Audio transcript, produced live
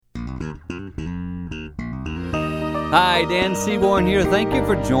Hi, Dan Seaborn here. Thank you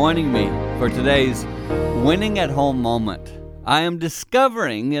for joining me for today's Winning at Home moment. I am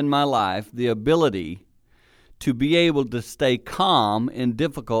discovering in my life the ability to be able to stay calm in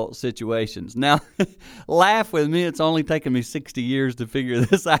difficult situations. Now, laugh with me. It's only taken me 60 years to figure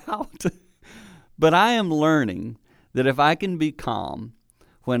this out. But I am learning that if I can be calm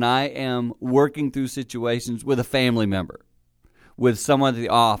when I am working through situations with a family member, with someone at the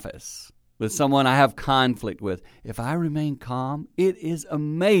office, with someone I have conflict with, if I remain calm, it is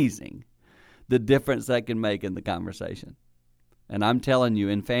amazing the difference that can make in the conversation. And I'm telling you,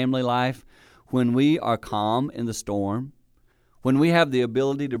 in family life, when we are calm in the storm, when we have the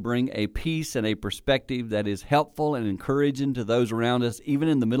ability to bring a peace and a perspective that is helpful and encouraging to those around us, even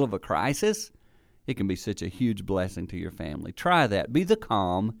in the middle of a crisis, it can be such a huge blessing to your family. Try that. Be the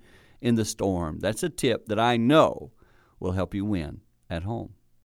calm in the storm. That's a tip that I know will help you win at home.